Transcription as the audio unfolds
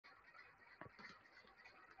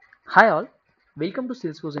Hi all, welcome to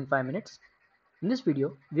Salesforce in 5 minutes. In this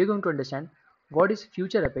video, we are going to understand what is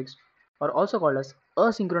future epics or also called as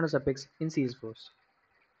asynchronous epics in Salesforce.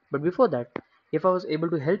 But before that, if I was able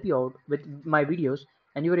to help you out with my videos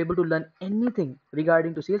and you were able to learn anything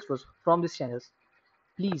regarding to Salesforce from these channels,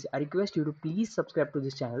 please, I request you to please subscribe to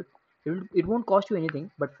this channel. It won't cost you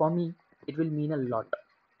anything, but for me, it will mean a lot.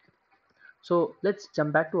 So let's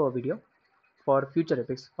jump back to our video for future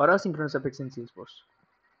epics or asynchronous epics in Salesforce.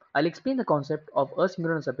 I'll explain the concept of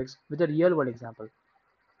asynchronous epics with a real world example.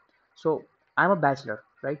 So I'm a bachelor,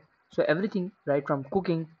 right? So everything, right from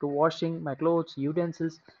cooking to washing my clothes,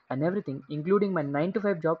 utensils, and everything, including my 9 to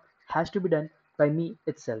 5 job, has to be done by me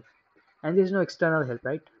itself. And there's no external help,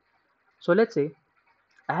 right? So let's say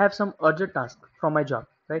I have some urgent task from my job,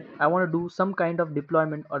 right? I want to do some kind of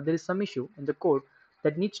deployment or there is some issue in the code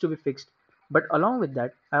that needs to be fixed. But along with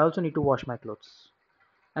that, I also need to wash my clothes.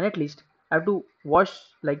 And at least I have to wash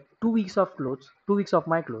like 2 weeks of clothes, 2 weeks of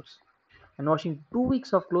my clothes. And washing 2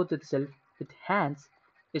 weeks of clothes itself with hands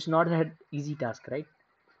is not that easy task, right?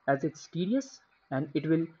 As it's tedious and it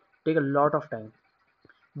will take a lot of time.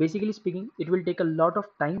 Basically speaking, it will take a lot of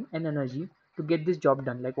time and energy to get this job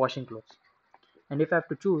done, like washing clothes. And if I have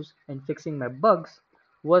to choose in fixing my bugs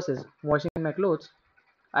versus washing my clothes,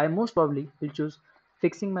 I most probably will choose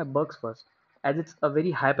fixing my bugs first, as it's a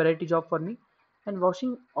very high priority job for me, and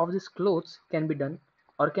washing of these clothes can be done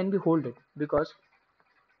or can be holded because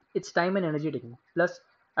it's time and energy taking. Plus,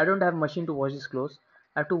 I don't have machine to wash these clothes.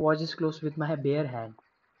 I have to wash these clothes with my bare hand.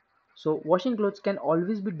 So washing clothes can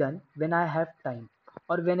always be done when I have time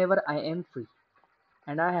or whenever I am free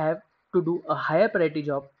and I have to do a higher priority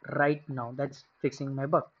job right now, that's fixing my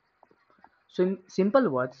bug. So in simple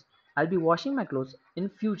words, I'll be washing my clothes in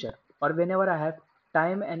future or whenever I have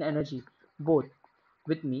time and energy both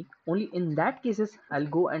with me. Only in that cases I'll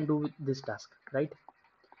go and do this task, right?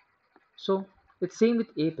 So it's same with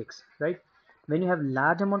Apex, right? When you have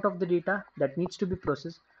large amount of the data that needs to be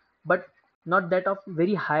processed, but not that of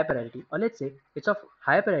very high priority, or let's say it's of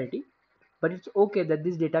high priority, but it's okay that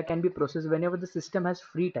this data can be processed whenever the system has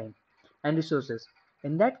free time and resources.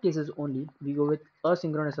 In that cases only we go with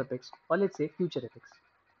asynchronous epics or let's say future epics.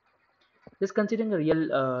 Just considering a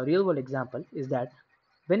real world example is that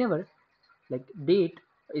whenever like date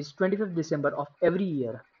is 25th December of every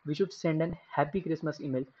year, we should send an happy Christmas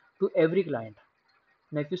email to every client.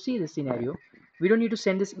 Now, if you see this scenario, we don't need to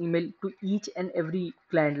send this email to each and every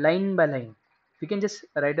client line by line. We can just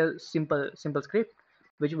write a simple script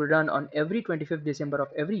which will run on every 25th December of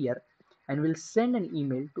every year and will send an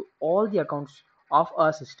email to all the accounts of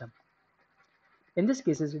our system. In this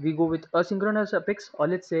cases, we go with asynchronous epics, or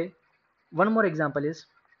let's say one more example is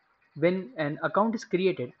when an account is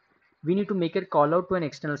created, we need to make a call out to an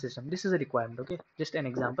external system. This is a requirement, okay? Just an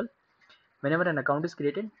example. Whenever an account is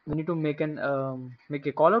created, we need to make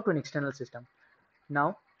a call out to an external system.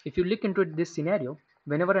 Now, if you look into this scenario,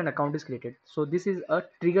 whenever an account is created, so this is a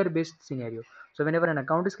trigger based scenario. So whenever an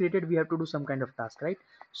account is created, we have to do some kind of task, right?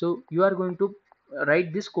 So you are going to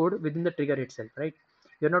write this code within the trigger itself, right?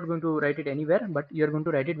 You're not going to write it anywhere, but you're going to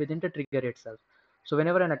write it within the trigger itself. So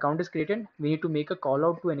whenever an account is created, we need to make a call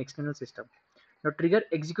out to an external system. Now trigger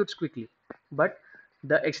executes quickly, but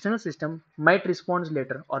the external system might respond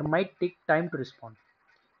later or might take time to respond.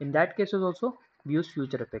 In that cases also, we use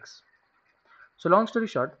future epics. So long story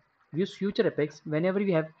short, we use future epics whenever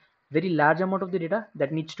we have very large amount of the data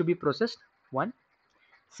that needs to be processed. One.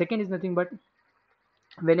 Second is nothing but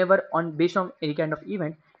whenever on based on any kind of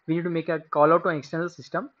event, we need to make a call out to an external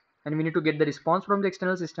system and we need to get the response from the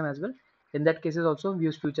external system as well. In that cases also we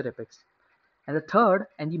use future epics. And the third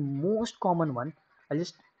and the most common one, I'll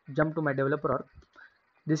just jump to my developer org.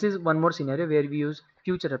 This is one more scenario where we use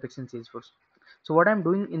future epics in Salesforce. So what I'm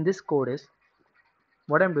doing in this code is,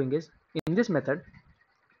 what I'm doing is in this method,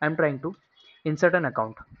 I'm trying to insert an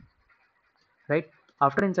account, right?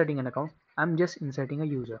 After inserting an account, I'm just inserting a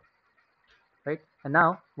user, right? And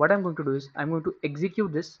now what I'm going to do is I'm going to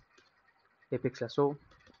execute this apex class. So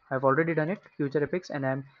I've already done it, future apex, and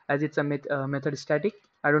I'm as it's a method static,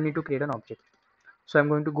 I don't need to create an object. So I'm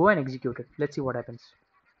going to go and execute it. Let's see what happens.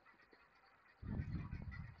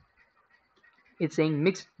 It's saying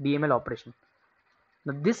mixed DML operation.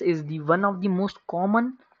 Now this is the one of the most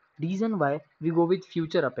common reason why we go with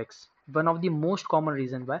future apex. One of the most common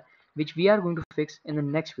reason why, which we are going to fix in the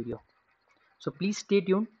next video. So please stay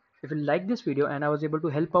tuned. If you like this video and I was able to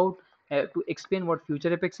help out to explain what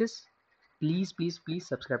future apex is, please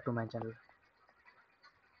subscribe to my channel.